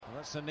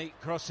That's a neat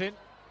cross in.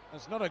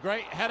 It's not a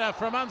great header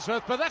from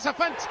Unsworth, but that's a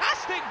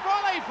fantastic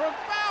volley from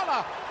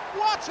Fowler.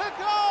 What a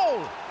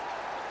goal!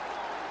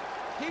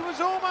 He was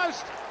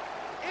almost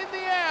in the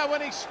air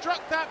when he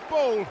struck that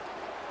ball.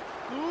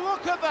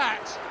 Look at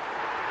that.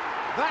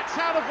 That's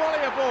how to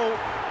volley a ball.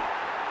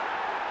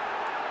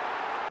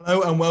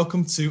 Hello and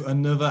welcome to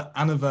another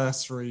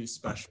anniversary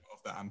special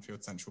of the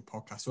Anfield Central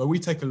podcast, where we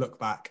take a look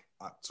back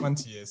at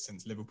 20 years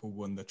since Liverpool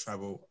won the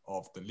treble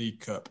of the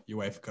League Cup,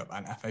 UEFA Cup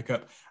and FA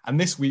Cup. And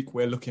this week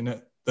we're looking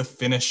at the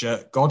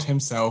finisher, God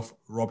himself,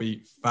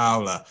 Robbie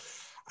Fowler.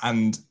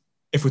 And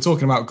if we're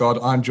talking about God,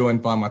 I'm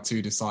joined by my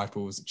two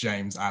disciples,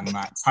 James and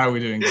Max. How are we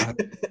doing, guys?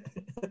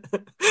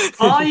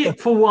 I,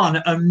 for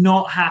one, am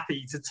not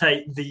happy to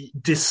take the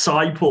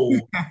disciple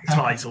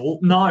title.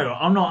 No,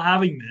 I'm not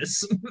having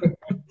this.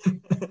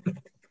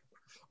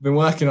 I've been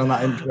working on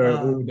that intro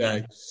all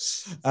day.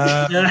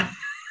 Yeah.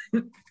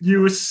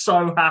 You were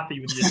so happy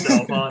with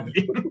yourself, aren't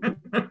you?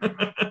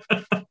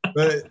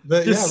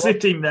 But just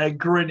sitting there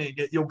grinning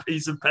at your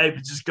piece of paper,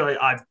 just going,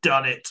 I've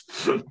done it.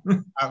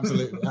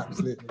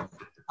 Absolutely.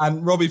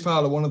 And Robbie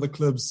Fowler, one of the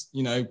club's,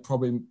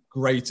 probably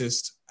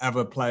greatest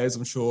ever players.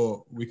 I'm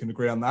sure we can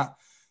agree on that.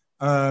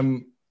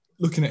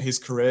 Looking at his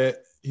career,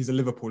 he's a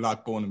Liverpool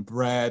lad, born and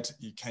bred.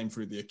 He came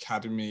through the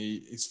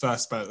academy. His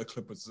first spell at the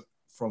club was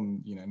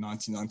from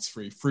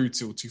 1993 through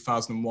till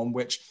 2001,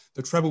 which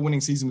the treble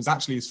winning season was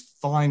actually his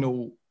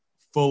final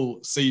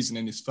full season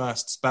in his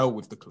first spell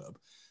with the club.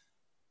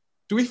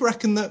 Do we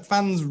reckon that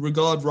fans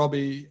regard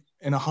Robbie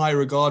in a high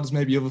regard as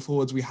maybe other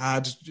forwards we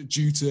had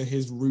due to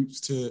his roots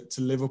to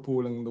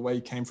Liverpool and the way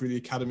he came through the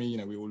academy?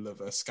 We all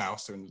love a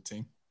Scouser in the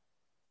team.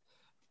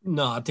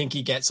 No, I think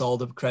he gets all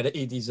the credit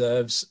he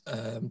deserves,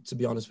 to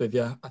be honest with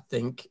you. I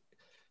think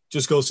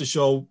just goes to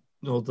show,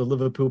 the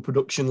Liverpool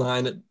production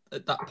line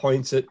at that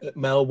point at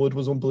Melwood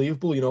was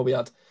unbelievable. We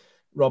had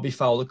Robbie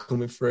Fowler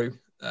coming through,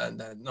 and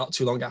then not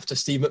too long after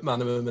Steve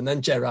McManaman, and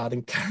then Gerrard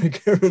and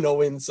Carragher and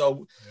Owen.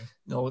 So,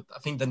 I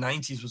think the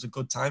 90s was a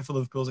good time for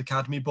Liverpool's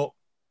academy, but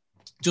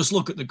just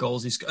look at the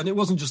goals he scored. And it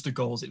wasn't just the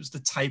goals, it was the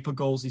type of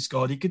goals he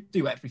scored. He could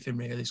do everything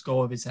really,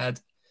 score with his head,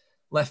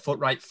 left foot,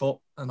 right foot,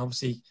 and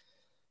obviously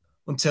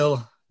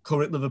until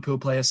current Liverpool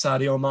player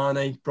Sadio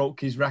Mane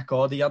broke his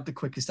record, he had the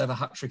quickest ever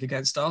hat-trick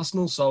against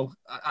Arsenal. So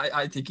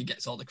I think he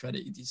gets all the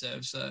credit he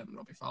deserves,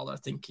 Robbie Fowler. I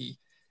think he,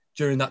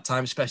 during that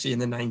time, especially in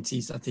the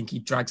 90s, I think he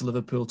dragged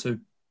Liverpool to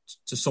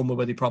somewhere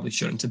where they probably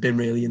shouldn't have been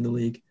really in the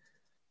league.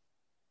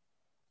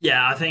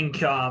 Yeah, I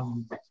think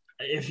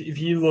if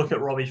you look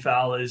at Robbie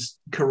Fowler's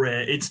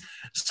career, it's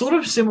sort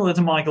of similar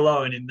to Michael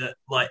Owen in that,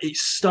 it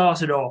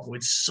started off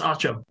with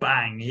such a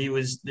bang. He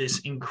was this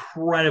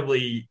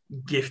incredibly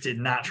gifted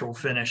natural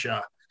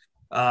finisher,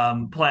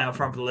 playing up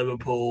front for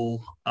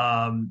Liverpool,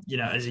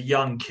 as a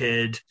young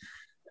kid.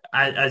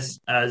 As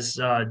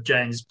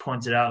James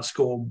pointed out,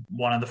 scored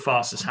one of the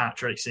fastest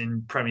hat-tricks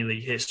in Premier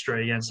League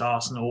history against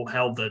Arsenal,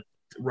 held the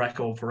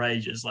record for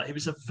ages. He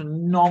was a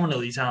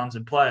phenomenally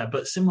talented player,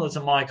 but similar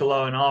to Michael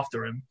Owen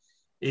after him,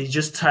 he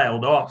just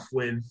tailed off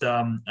with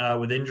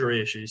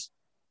injury issues.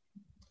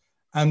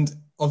 And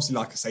obviously,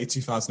 like I say,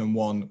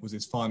 2001 was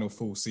his final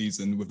full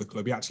season with the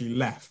club. He actually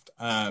left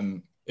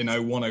in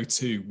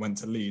 01-02, went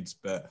to Leeds,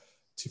 but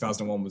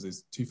 2001 was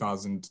his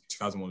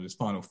 2001 was his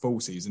final full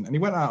season, and he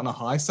went out on a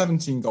high,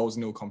 17 goals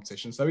in all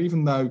competitions. So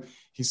even though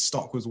his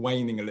stock was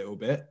waning a little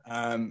bit,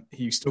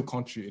 he still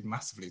contributed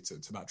massively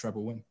to that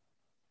treble win.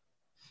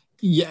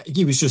 Yeah,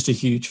 he was just a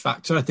huge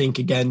factor. I think,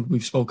 again,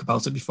 we've spoke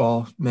about it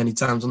before many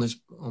times on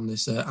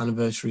this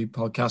anniversary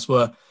podcast,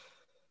 where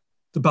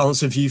the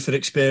balance of youth and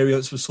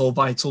experience was so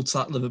vital to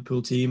that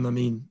Liverpool team. I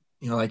mean,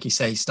 like you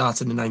say, he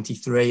started in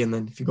 93, and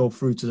then if you go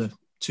through to the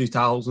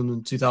 2000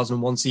 and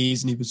 2001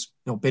 season, he was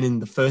been in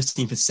the first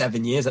team for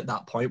 7 years at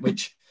that point,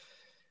 which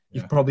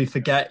you probably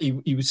forget.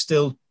 He was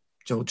still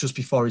just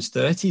before his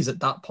 30s at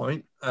that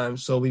point.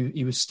 So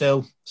he was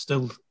still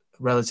a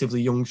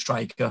relatively young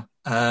striker.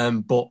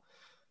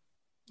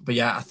 But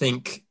yeah, I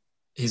think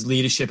his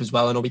leadership as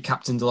well. I know he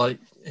captained a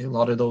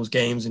lot of those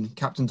games, and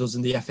captained us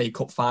in the FA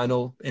Cup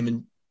final. Him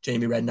and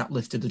Jamie Redknapp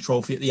lifted the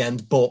trophy at the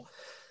end. But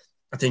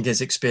I think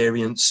his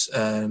experience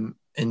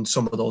in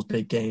some of those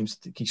big games,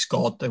 I think he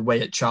scored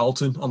away at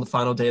Charlton on the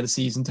final day of the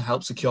season to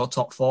help secure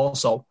top four.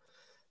 So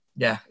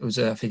yeah, I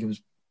think it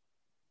was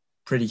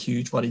pretty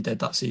huge what he did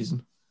that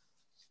season.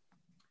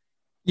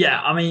 Yeah,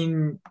 I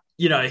mean,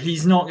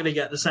 he's not going to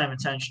get the same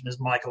attention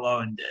as Michael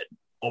Owen did.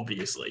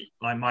 Obviously,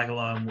 Michael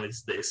Owen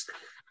was this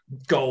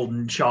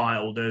golden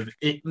child of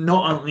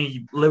not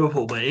only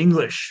Liverpool but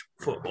English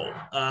football.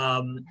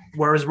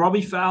 Whereas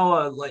Robbie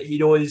Fowler,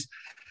 he'd always,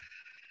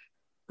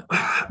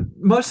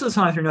 most of the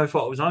time through no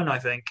fault of his own, I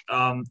think,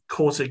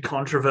 courted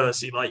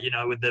controversy,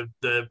 with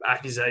the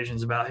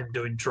accusations about him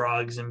doing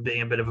drugs and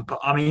being a bit of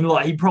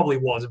he probably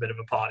was a bit of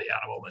a party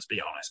animal, let's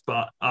be honest.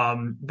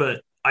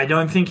 But I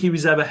don't think he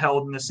was ever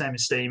held in the same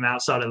esteem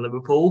outside of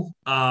Liverpool,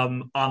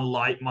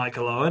 unlike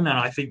Michael Owen. And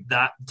I think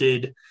that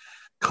did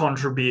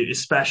contribute,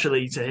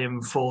 especially to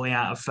him falling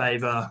out of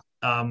favour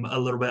a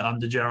little bit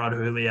under Gerard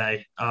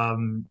Houllier.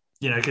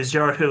 because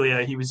Gerard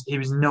Houllier, he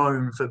was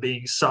known for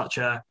being such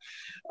a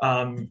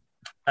hard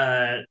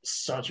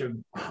ass,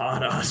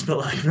 for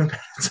lack of a better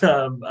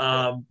term,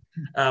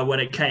 when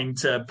it came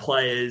to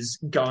players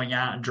going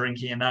out and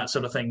drinking and that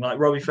sort of thing. Like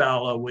Robbie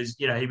Fowler was,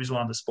 he was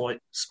one of the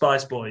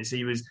Spice Boys.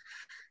 He was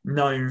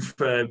known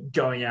for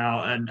going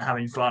out and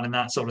having fun and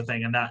that sort of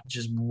thing, and that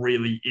just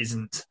really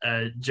isn't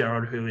a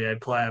Gerard Houllier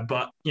player.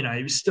 But he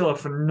was still a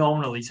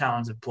phenomenally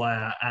talented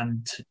player,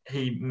 and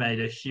he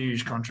made a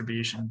huge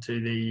contribution to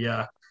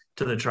the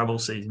treble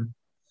season.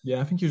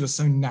 Yeah, I think he was just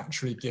so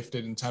naturally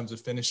gifted in terms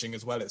of finishing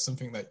as well. It's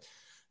something that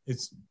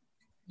it's,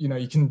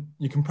 you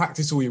can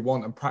practice all you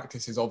want, and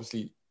practice is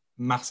obviously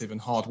massive,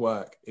 and hard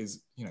work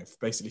is,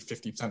 basically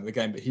 50% of the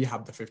game, but he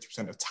had the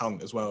 50% of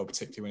talent as well,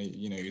 particularly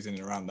when he was in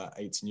and around that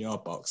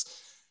 18-yard box.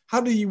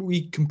 How do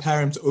we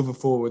compare him to other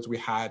forwards we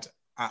had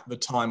at the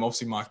time?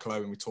 Obviously, Michael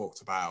Owen we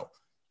talked about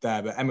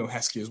there, but Emile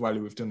Heskey as well,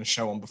 who we've done a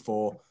show on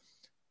before.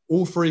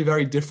 All three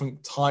very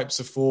different types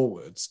of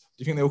forwards.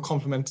 Do you think they all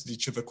complemented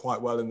each other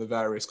quite well in the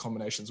various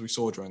combinations we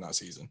saw during that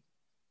season?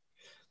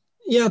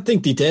 Yeah, I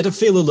think they did. I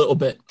feel a little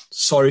bit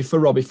sorry for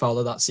Robbie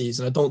Fowler that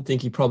season. I don't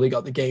think he probably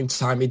got the game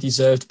time he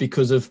deserved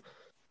because of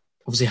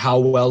obviously how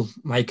well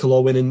Michael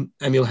Owen and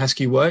Emile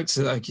Heskey worked.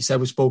 Like you said,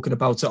 we've spoken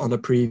about it on a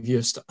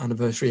previous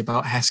anniversary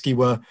about Heskey,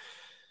 where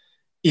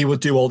he would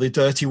do all the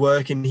dirty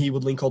work and he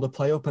would link all the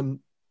play up. And,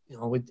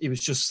 it was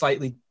just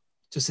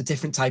a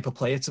different type of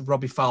player to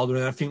Robbie Fowler.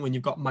 And I think when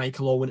you've got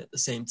Michael Owen at the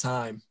same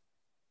time,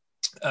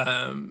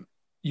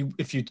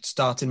 if you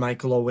started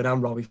Michael Owen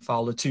and Robbie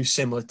Fowler, two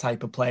similar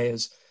type of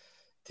players,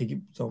 I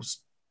think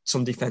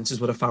some defenses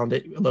would have found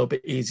it a little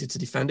bit easier to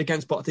defend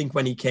against. But I think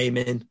when he came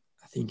in,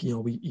 I think,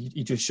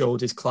 he just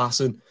showed his class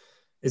and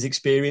his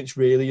experience,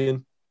 really. And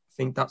I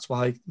think that's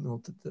why,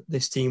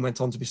 this team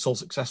went on to be so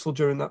successful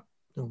during that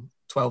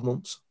 12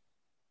 months.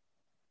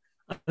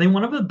 I think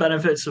one of the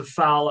benefits of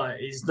Fowler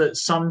is that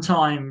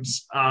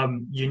sometimes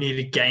you need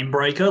a game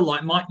breaker.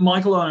 Like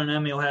Michael Owen and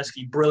Emile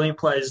Heskey, brilliant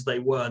players they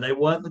weren't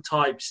the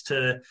types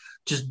to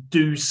just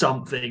do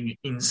something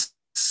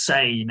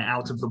insane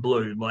out of the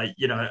blue, like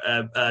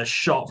a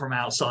shot from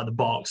outside the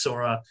box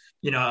or a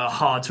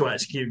hard to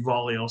execute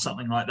volley or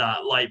something like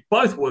that. Like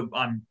both were,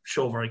 I'm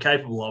sure, very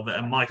capable of it,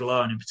 and Michael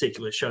Owen in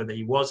particular showed that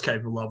he was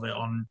capable of it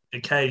on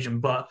occasion.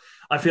 But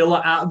I feel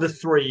like out of the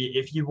three,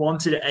 if you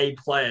wanted a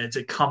player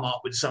to come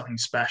up with something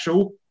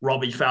special,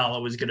 Robbie Fowler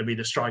was going to be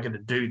the striker to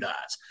do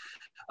that.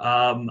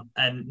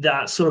 And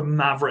that sort of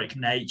maverick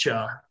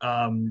nature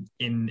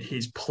in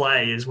his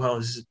play, as well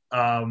as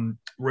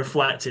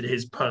reflected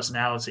his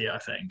personality, I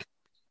think.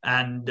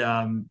 And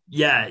I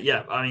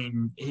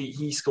mean,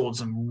 he scored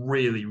some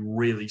really,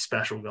 really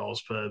special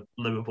goals for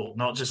Liverpool,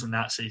 not just in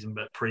that season,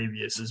 but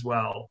previous as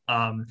well.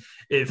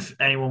 If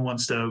anyone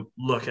wants to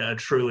look at a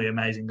truly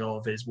amazing goal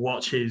of his,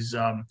 watch his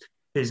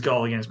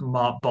goal against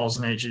Mark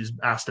Bosnich's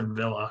Aston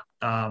Villa.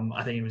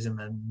 I think it was in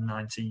the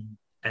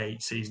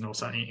 98 season or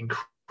something.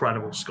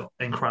 Incredible shot.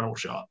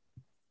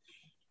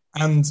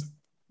 And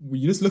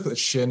you just look at the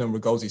sheer number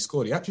of goals he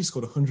scored. He actually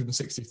scored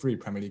 163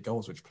 Premier League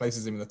goals, which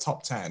places him in the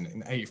top 10,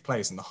 in 8th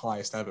place, and the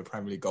highest ever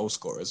Premier League goal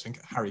scorers. I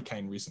think Harry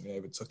Kane recently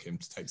overtook him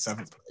to take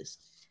 7th place.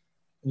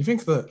 And you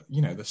think that,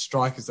 the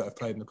strikers that have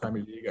played in the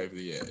Premier League over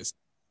the years,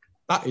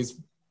 that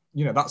is,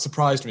 that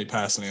surprised me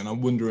personally. And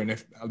I'm wondering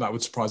if that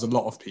would surprise a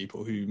lot of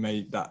people who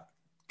made that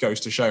goes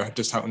to show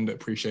just how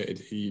underappreciated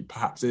he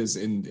perhaps is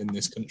in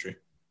this country.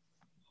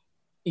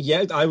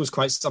 Yeah, I'm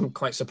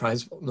quite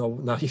surprised. No,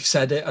 now you've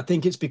said it. I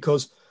think it's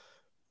because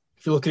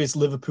if you look at his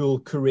Liverpool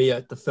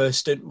career, the first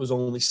stint was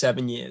only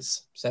 7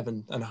 years,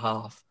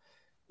 7.5.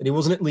 And he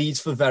wasn't at Leeds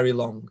for very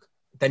long.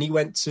 Then he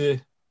went to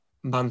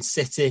Man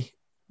City,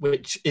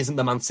 which isn't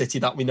the Man City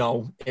that we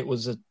know. It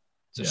was a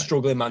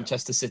struggling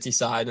Manchester City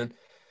side. And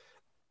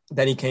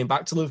then he came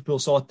back to Liverpool.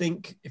 So I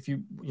think if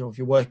you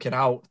work it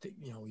out,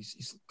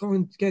 he's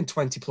getting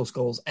 20 plus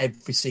goals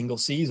every single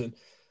season.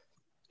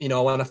 And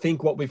I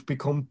think what we've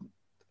become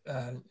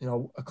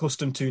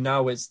accustomed to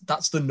now is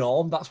that's the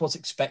norm. That's what's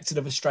expected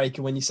of a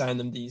striker when you sign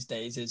them these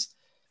days is,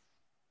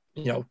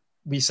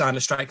 we sign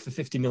a striker for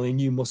 50 million,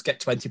 you must get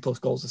 20 plus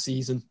goals a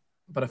season.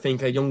 But I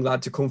think a young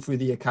lad to come through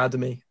the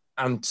academy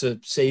and to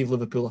save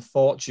Liverpool a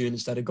fortune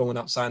instead of going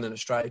out signing a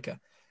striker,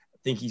 I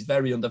think he's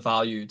very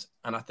undervalued.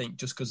 And I think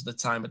just because of the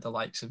time at the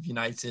likes of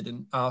United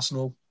and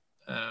Arsenal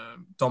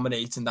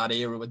dominating that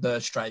era with their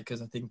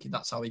strikers, I think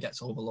that's how he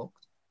gets overlooked.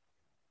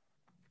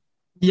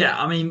 Yeah,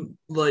 I mean,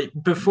 like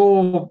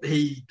before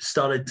he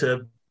started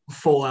to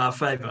fall out of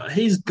favour,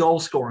 his goal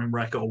scoring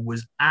record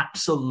was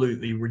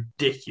absolutely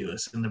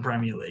ridiculous in the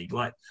Premier League.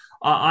 Like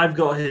I've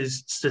got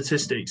his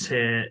statistics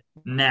here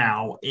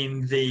now.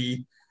 In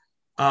the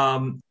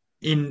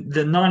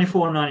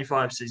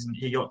 94-95 season,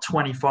 he got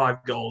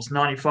 25 goals.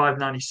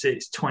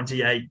 95-96,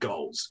 28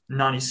 goals.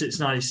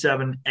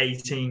 96-97,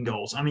 18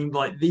 goals. I mean,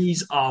 like,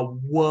 these are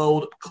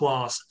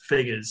world-class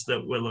figures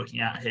that we're looking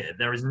at here.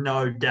 There is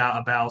no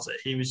doubt about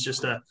it. He was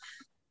just a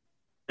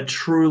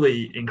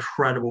truly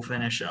incredible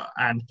finisher.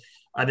 And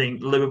I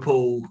think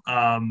Liverpool,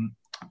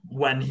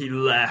 when he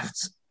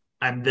left,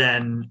 And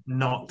then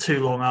not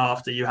too long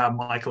after, you have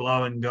Michael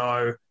Owen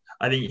go.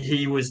 I think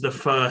he was the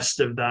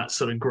first of that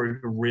sort of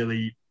group of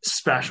really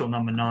special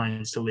number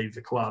 9s to leave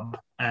the club.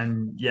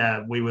 And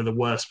yeah, we were the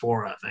worst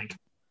for it, I think.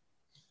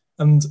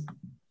 And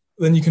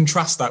then you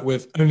contrast that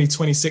with only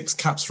 26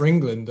 caps for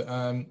England.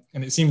 And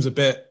it seems a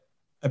bit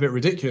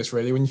ridiculous,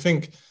 really, when you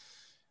think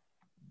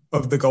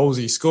of the goals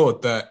he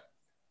scored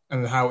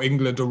and how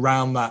England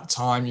around that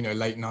time,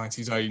 late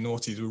 90s, early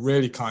noughties, were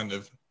really kind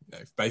of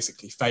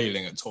basically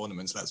failing at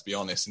tournaments, let's be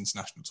honest,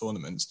 international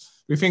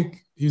tournaments. We think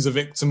he's a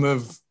victim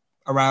of,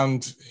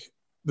 around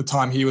the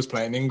time he was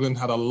playing, England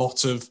had a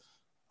lot of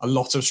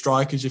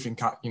strikers. You think,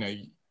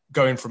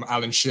 going from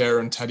Alan Shearer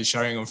and Teddy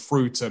Sheringham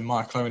through to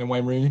Michael Owen and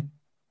Wayne Rooney?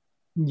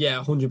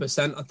 Yeah,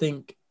 100%. I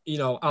think,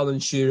 Alan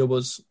Shearer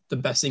was the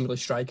best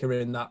English striker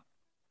in that,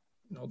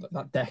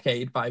 that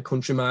decade by a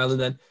country mile.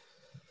 And then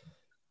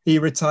he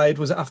retired,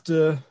 was it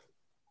after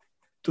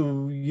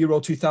the Euro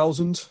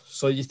 2000?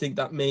 So you think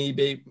that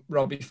maybe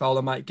Robbie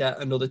Fowler might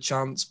get another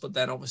chance, but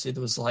then obviously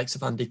there was the likes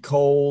of Andy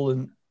Cole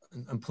and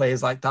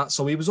players like that.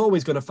 So he was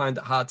always going to find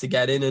it hard to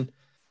get in. And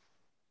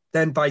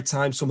then by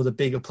time some of the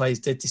bigger players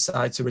did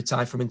decide to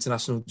retire from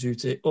international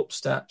duty, up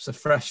steps a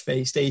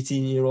fresh-faced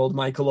 18-year-old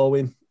Michael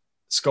Owen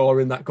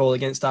scoring that goal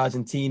against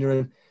Argentina.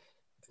 And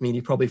I mean, he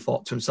probably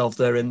thought to himself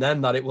there and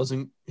then that it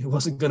wasn't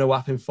going to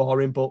happen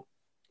for him. But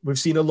we've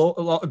seen a lot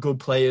of good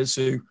players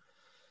who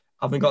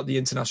haven't got the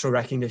international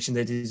recognition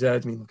they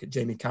deserve. I mean, look at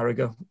Jamie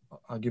Carragher,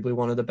 arguably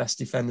one of the best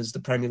defenders the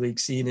Premier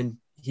League's seen, and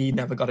he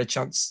never got a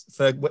chance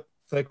third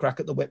crack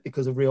at the whip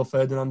because of Rio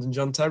Ferdinand and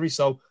John Terry.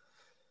 So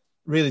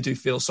really do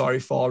feel sorry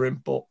for him.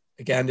 But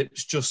again,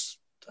 it's just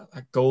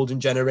a golden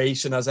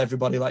generation, as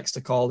everybody likes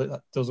to call it,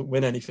 that doesn't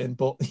win anything.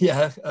 But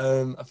yeah,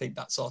 I think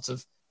that sort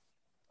of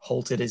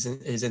halted his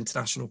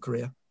international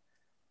career.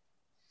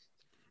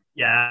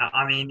 Yeah,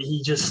 I mean,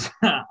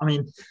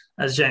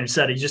 as James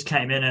said, he just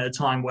came in at a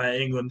time where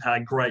England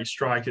had great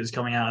strikers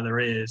coming out of their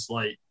ears.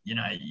 Like,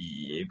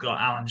 you've got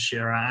Alan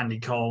Shearer, Andy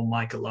Cole,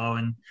 Michael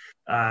Owen.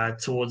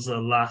 Towards the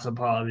latter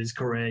part of his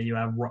career, you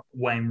have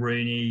Wayne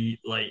Rooney,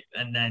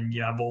 and then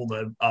you have all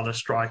the other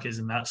strikers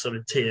in that sort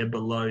of tier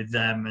below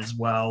them as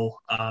well.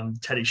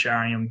 Teddy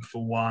Sheringham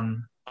for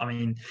one. I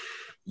mean,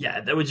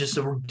 yeah, there were just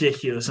a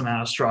ridiculous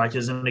amount of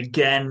strikers. And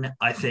again,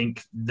 I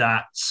think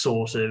that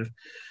sort of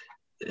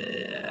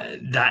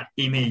that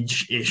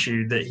image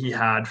issue that he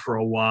had for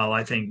a while,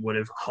 I think would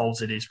have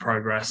halted his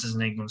progress as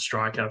an England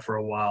striker for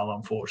a while,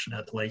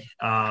 unfortunately.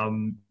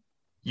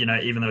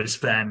 Even though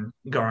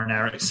Sven-Goran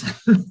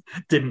Eriksson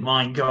didn't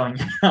mind going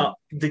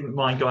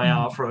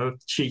out for a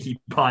cheeky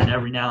pint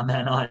every now and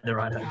then either,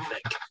 I don't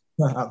think.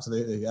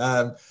 Absolutely.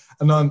 And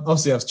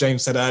obviously, as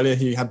James said earlier,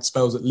 he had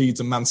spells at Leeds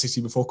and Man City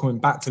before coming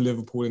back to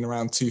Liverpool in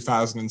around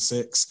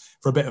 2006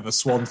 for a bit of a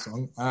swan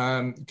song.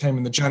 Came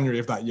in the January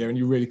of that year, and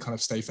you really kind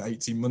of stayed for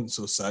 18 months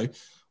or so.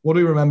 What do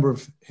you remember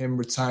of him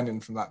returning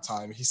from that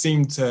time? He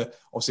seemed to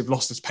obviously have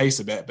lost his pace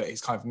a bit, but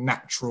his kind of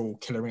natural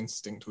killer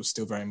instinct was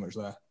still very much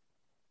there.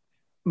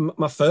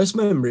 My first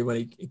memory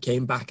when he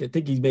came back, I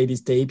think he made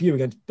his debut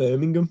against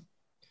Birmingham.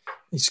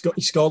 He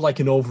scored like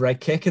an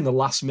overhead kick in the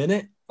last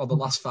minute or the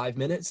last 5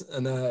 minutes.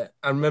 And I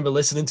remember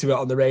listening to it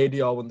on the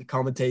radio when the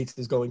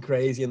commentators going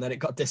crazy, and then it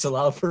got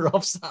disallowed for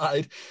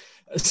offside.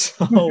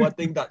 So I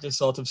think that just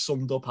sort of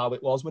summed up how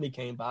it was when he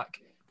came back.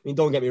 I mean,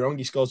 don't get me wrong,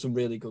 he scored some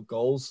really good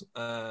goals,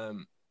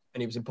 and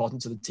he was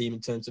important to the team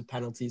in terms of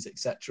penalties,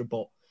 etc.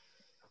 But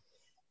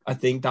I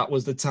think that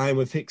was the time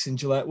with Hicks and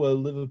Gillette where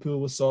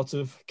Liverpool was sort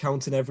of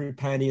counting every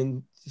penny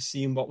and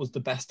seeing what was the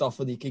best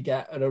offer they could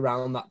get at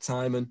around that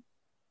time. And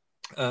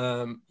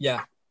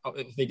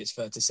I think it's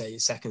fair to say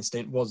his second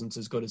stint wasn't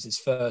as good as his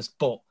first,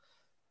 but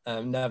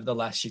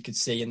nevertheless, you could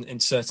see in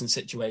certain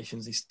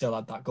situations he still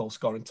had that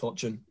goal-scoring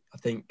touch. And I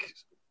think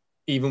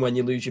even when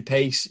you lose your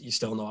pace, you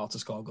still know how to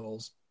score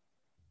goals.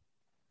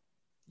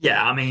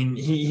 Yeah, I mean,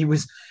 he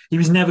was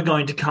never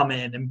going to come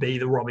in and be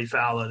the Robbie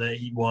Fowler that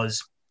he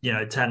was,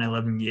 10,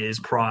 11 years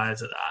prior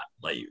to that.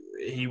 Like,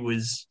 he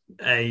was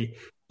a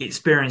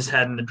experienced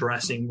head in the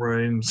dressing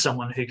room,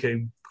 someone who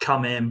could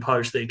come in,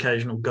 post the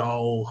occasional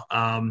goal,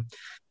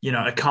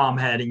 a calm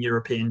head in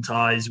European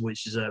ties,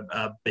 which is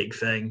a big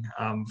thing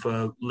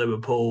for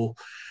Liverpool.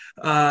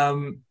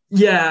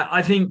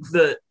 I think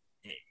that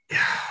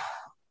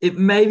it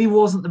maybe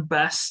wasn't the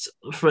best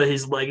for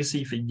his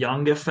legacy for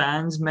younger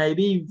fans,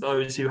 maybe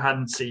those who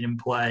hadn't seen him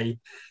play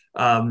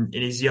in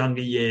his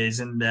younger years,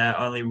 and their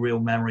only real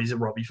memories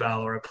of Robbie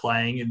Fowler are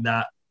playing in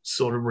that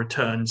sort of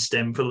return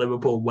stint for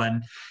Liverpool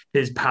when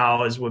his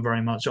powers were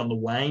very much on the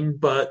wane.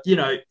 But,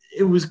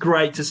 it was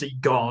great to see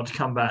God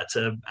come back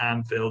to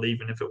Anfield,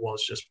 even if it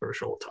was just for a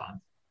short time.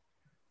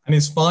 And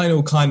his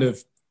final kind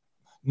of,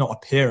 not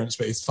appearance,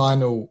 but his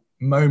final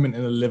moment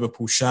in a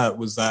Liverpool shirt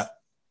was that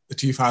the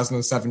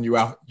 2007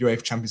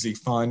 UEFA Champions League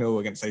final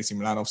against AC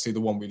Milan, obviously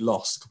the one we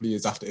lost a couple of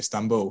years after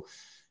Istanbul.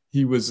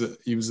 He was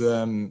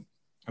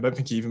I don't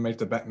think he even made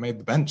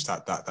the bench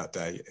that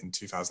day in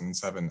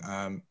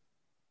 2007.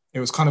 It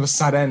was kind of a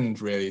sad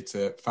end, really,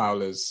 to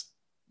Fowler's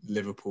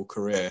Liverpool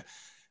career.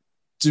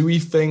 Do we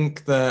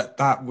think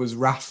that was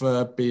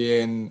Rafa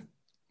being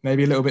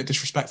maybe a little bit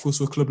disrespectful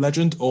to a club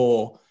legend,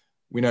 or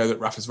we know that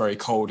Rafa's very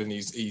cold and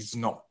he's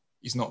not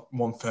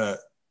one for,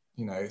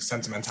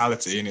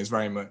 sentimentality, and is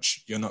very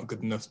much, you're not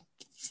good enough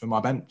for my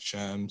bench,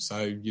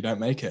 so you don't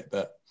make it.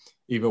 But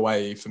either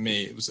way, for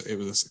me, it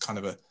was kind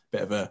of a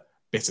bit of a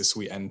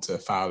bittersweet end to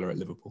Fowler at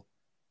Liverpool.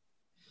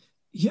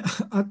 Yeah,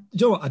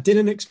 I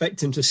didn't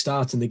expect him to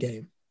start in the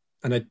game,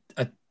 and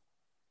I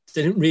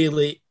didn't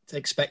really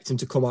expect him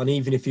to come on,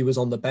 even if he was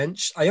on the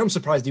bench. I am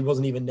surprised he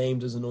wasn't even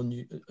named as in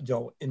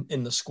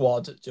the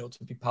squad,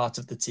 to be part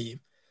of the team.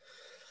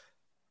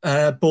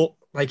 But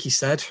like he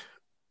said,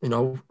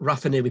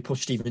 Rafa nearly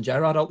pushed Steven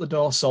Gerrard out the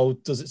door. So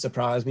does it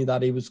surprise me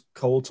that he was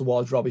cold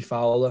towards Robbie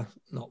Fowler?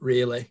 Not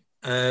really.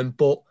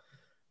 But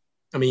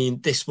I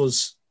mean, this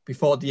was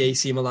before the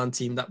AC Milan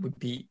team that would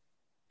be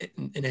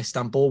in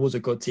Istanbul was a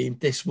good team.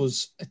 This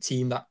was a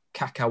team that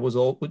Kaká was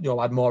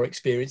had more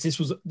experience. This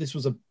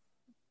was a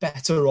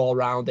better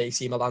all-round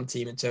AC Milan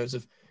team in terms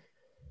of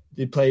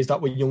the players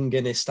that were young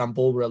in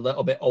Istanbul were a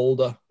little bit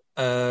older.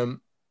 And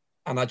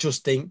I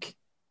just think,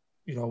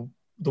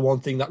 the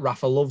one thing that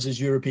Rafa loves is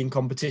European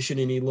competition,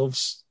 and he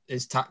loves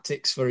his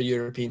tactics for a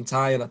European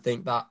tie. And I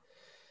think that,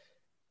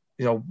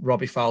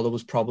 Robbie Fowler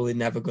was probably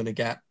never going to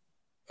get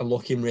a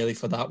look in really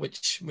for that,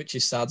 which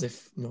is sad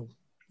if,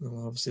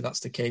 obviously that's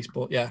the case.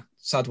 But yeah,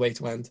 sad way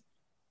to end.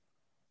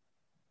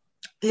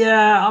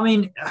 Yeah, I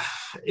mean,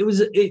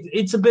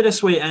 it's a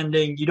bittersweet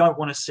ending. You don't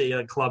want to see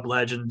a club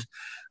legend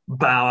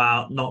bow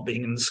out not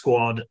being in the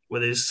squad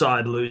with his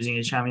side losing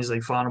a Champions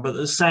League final. But at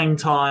the same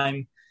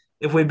time,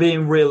 if we're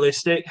being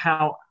realistic,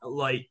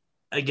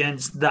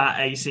 against that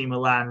AC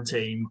Milan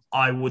team,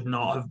 I would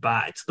not have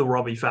backed the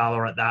Robbie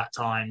Fowler at that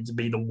time to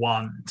be the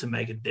one to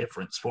make a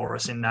difference for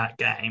us in that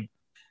game.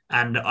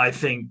 And I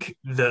think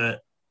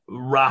that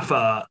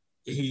Rafa,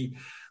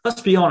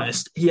 let's be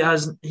honest,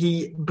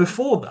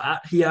 before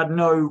that, he had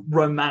no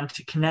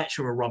romantic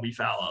connection with Robbie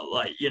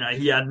Fowler.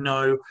 He had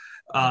no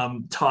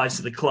ties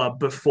to the club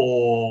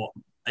before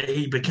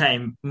he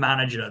became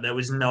manager. There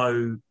was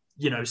no,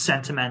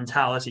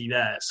 sentimentality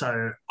there.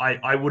 So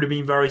I would have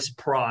been very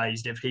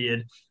surprised if he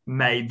had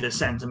made the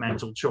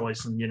sentimental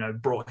choice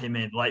and, brought him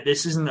in.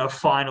 This isn't a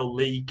final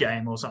league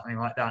game or something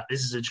like that.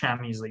 This is a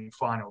Champions League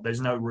final.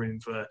 There's no room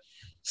for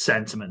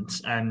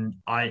sentiment. And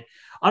I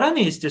don't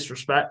think it's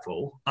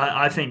disrespectful.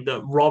 I think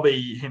that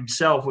Robbie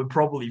himself would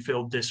probably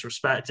feel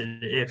disrespected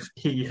if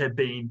he had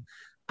been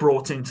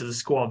brought into the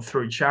squad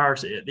through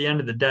charity. At the end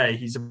of the day,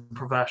 he's a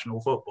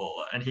professional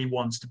footballer and he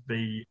wants to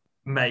be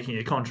making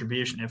a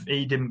contribution. If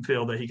he didn't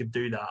feel that he could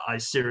do that, I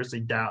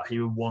seriously doubt he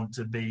would want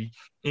to be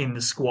in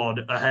the squad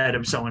ahead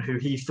of someone who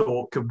he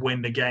thought could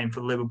win the game for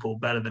Liverpool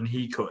better than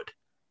he could,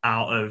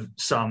 out of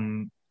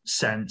some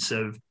sense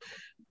of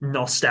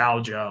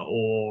nostalgia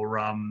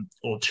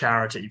or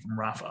charity from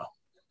Rafa.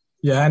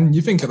 Yeah, and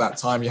you think at that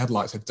time you had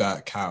likes of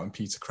Dirk Kuyt and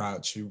Peter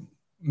Crouch, who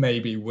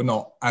maybe were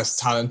not as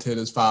talented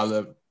as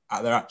Fowler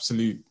at their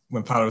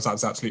when Fowler was at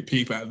his absolute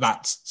peak, but at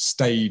that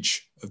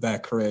stage of their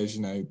careers,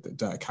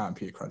 Dirk Kuyt and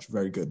Peter Crouch were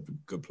very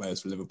good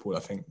players for Liverpool. I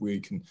think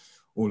we can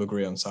all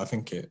agree on. So I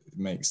think it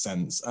makes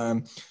sense.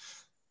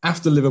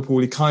 After Liverpool,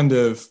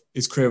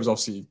 his career was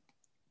obviously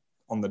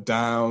on the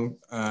down.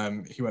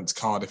 He went to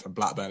Cardiff and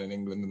Blackburn in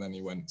England, and then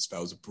he went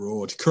spells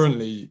abroad.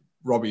 Currently,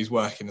 Robbie's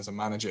working as a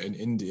manager in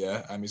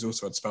India. He's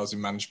also had spells in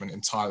management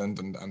in Thailand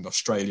and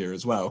Australia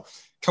as well.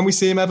 Can we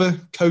see him ever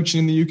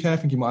coaching in the UK? I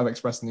think he might have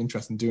expressed an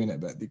interest in doing it,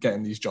 but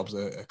getting these jobs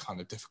are kind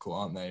of difficult,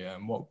 aren't they?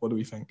 What do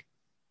we think?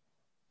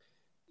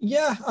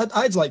 Yeah,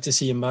 I'd like to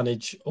see him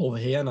manage over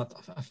here, and I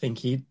think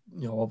he,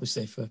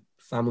 obviously for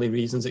family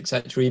reasons,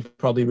 etc., he'd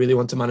probably really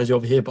want to manage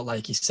over here. But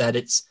like he said,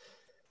 it's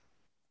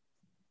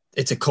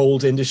a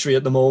cold industry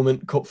at the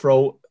moment,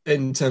 cutthroat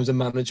in terms of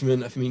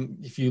management. I mean,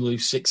 if you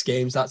lose 6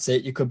 games, that's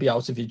it. You could be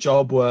out of your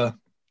job. Where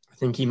I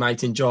think he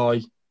might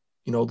enjoy,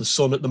 the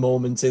sun at the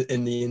moment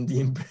in the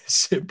Indian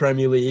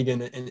Premier League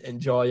and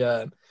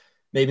enjoy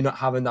maybe not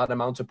having that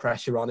amount of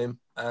pressure on him.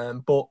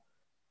 But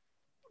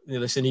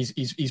listen,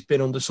 he's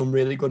been under some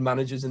really good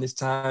managers in his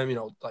time,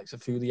 like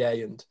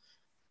Soufulier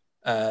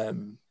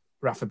and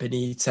Rafa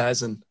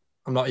Benitez, and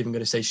I'm not even going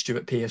to say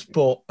Stuart Pearce,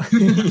 but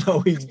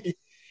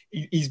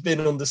he's been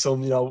under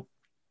some,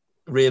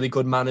 really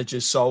good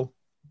managers. So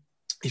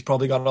he's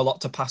probably got a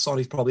lot to pass on.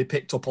 He's probably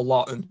picked up a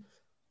lot, and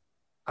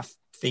I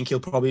think he'll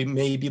probably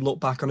maybe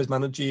look back on his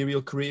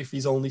managerial career, if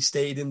he's only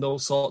stayed in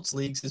those sorts of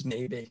leagues, as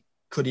maybe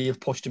could he have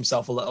pushed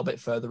himself a little bit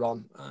further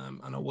on?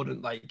 And I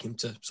wouldn't like him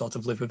to sort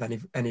of live with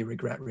any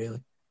regret, really.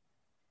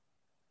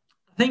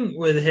 I think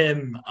with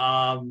him,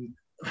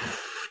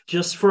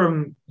 just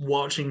from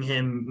watching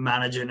him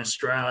manage in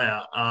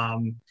Australia,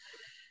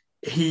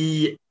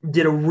 he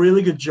did a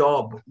really good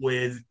job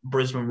with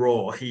Brisbane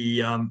Roar.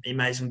 He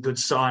made some good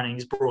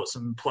signings, brought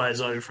some players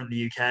over from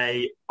the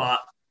UK, but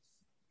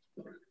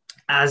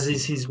as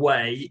is his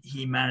way,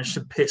 he managed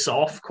to piss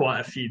off quite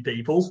a few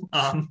people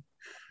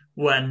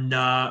when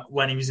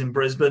he was in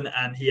Brisbane,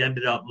 and he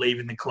ended up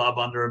leaving the club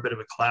under a bit of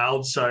a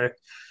cloud. So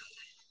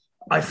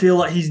I feel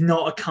like he's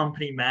not a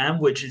company man,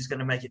 which is going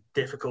to make it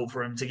difficult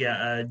for him to get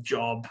a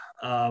job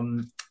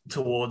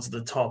towards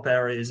the top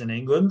areas in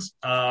England.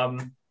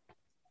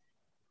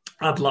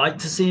 I'd like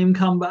to see him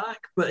come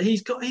back, but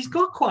he's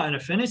got quite an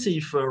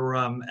affinity for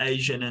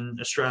Asian and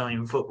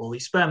Australian football. He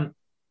spent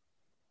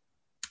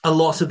a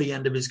lot of the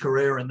end of his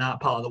career in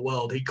that part of the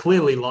world. He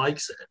clearly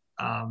likes it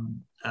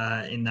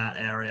in that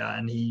area,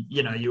 and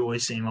you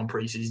always see him on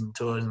preseason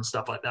tours and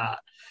stuff like that.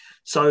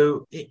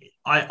 So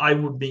I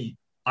would be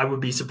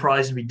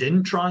surprised if he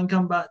didn't try and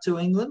come back to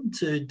England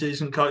to do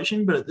some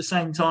coaching. But at the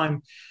same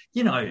time,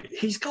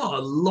 he's got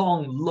a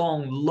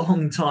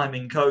long time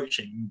in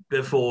coaching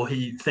before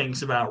he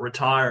thinks about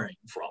retiring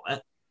from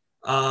it.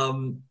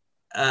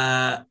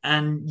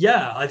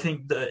 I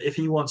think that if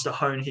he wants to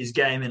hone his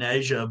game in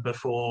Asia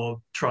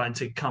before trying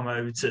to come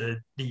over to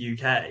the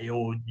UK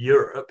or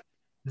Europe,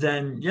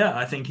 then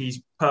I think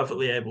he's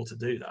perfectly able to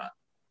do that.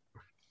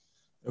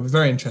 It was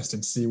very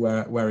interesting to see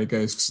where he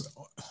goes.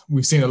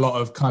 We've seen a lot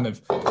of kind of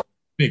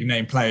big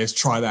name players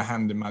try their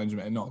hand in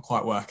management and not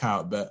quite work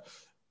out, but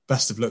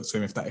best of luck to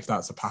him if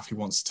that's a path he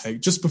wants to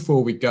take. Just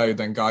before we go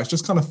then, guys,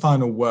 just kind of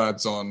final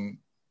words on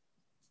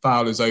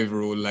Fowler's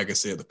overall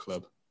legacy at the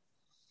club.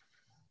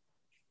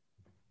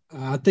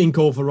 I think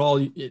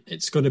overall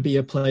it's going to be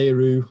a player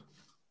who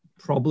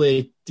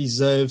probably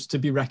deserves to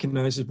be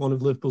recognised as one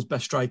of Liverpool's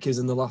best strikers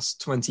in the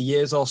last 20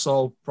 years or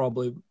so.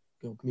 Probably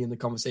me in the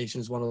conversation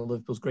as one of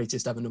Liverpool's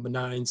greatest ever number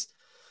 9s.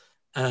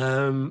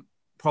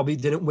 Probably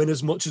didn't win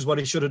as much as what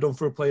he should have done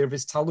for a player of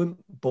his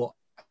talent. But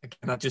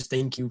again, I just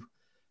think a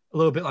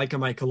little bit like a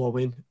Michael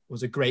Owen,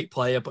 was a great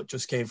player, but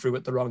just came through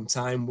at the wrong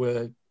time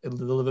where the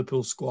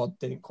Liverpool squad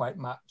didn't quite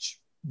match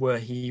where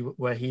he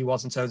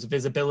was in terms of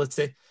his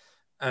ability.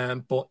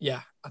 But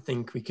I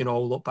think we can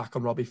all look back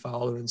on Robbie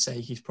Fowler and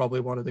say he's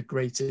probably one of the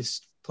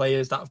greatest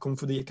players that have come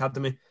through the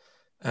academy,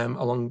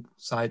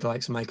 alongside the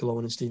likes of Michael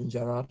Owen and Steven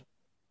Gerrard.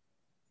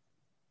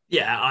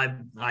 Yeah,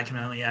 I can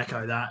only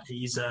echo that.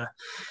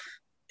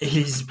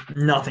 He's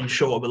nothing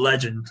short of a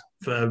legend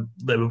for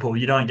Liverpool.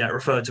 You don't get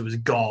referred to as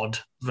God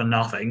for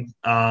nothing.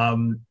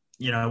 One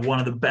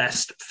of the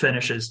best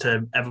finishers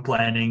to ever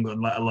play in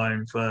England, let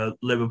alone for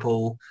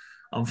Liverpool.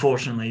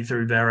 Unfortunately,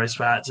 through various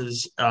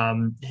factors,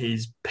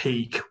 his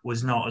peak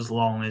was not as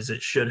long as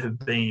it should have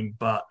been.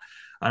 But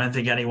I don't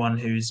think anyone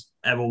who's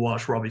ever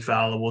watched Robbie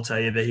Fowler will tell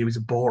you that he was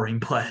a boring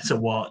player to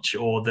watch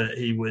or that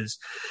he was,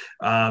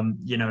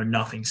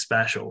 nothing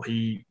special.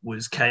 He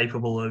was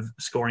capable of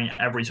scoring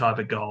every type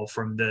of goal,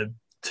 from the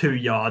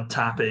 2-yard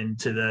tap in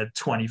to the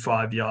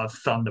 25-yard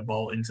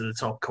thunderbolt into the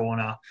top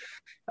corner.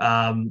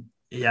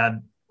 He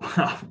had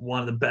one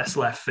of the best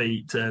left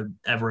feet to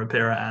ever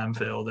appear at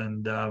Anfield.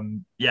 And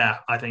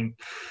I think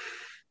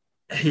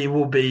he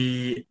will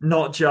be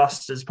not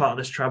just as part of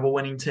this treble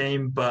winning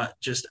team, but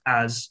just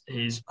as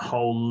his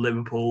whole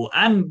Liverpool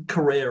and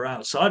career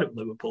outside of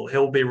Liverpool.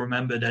 He'll be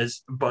remembered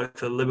as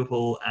both a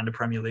Liverpool and a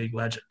Premier League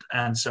legend,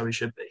 and so he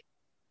should be.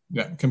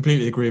 Yeah,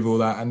 completely agree with all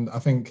that. And I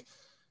think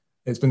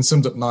it's been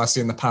summed up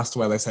nicely in the past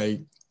where they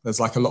say there's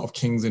like a lot of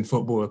kings in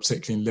football,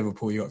 particularly in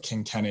Liverpool. You've got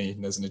King Kenny,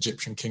 and there's an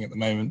Egyptian king at the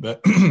moment, but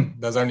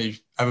there's only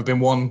ever been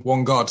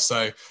one God. So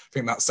I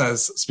think that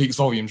speaks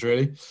volumes,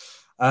 really.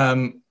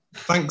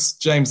 Thanks,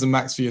 James and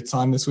Max, for your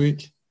time this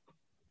week.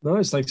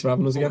 Nice, thanks for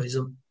having us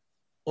again.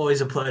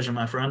 Always a pleasure,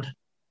 my friend.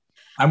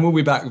 And we'll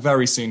be back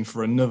very soon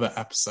for another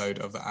episode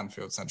of the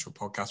Anfield Central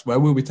podcast, where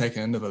we'll be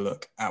taking another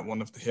look at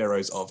one of the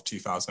heroes of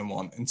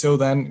 2001. Until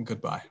then,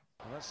 goodbye.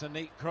 Well, that's a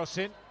neat cross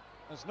in.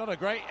 It's not a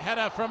great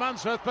header from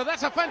Unsworth, but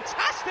that's a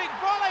fantastic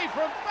volley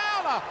from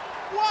Fowler.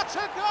 What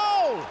a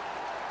goal!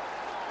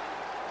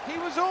 He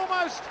was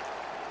almost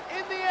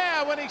in the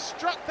air when he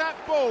struck that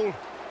ball.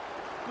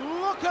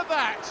 Look at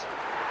that.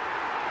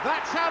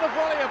 That's how to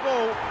volley a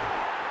ball.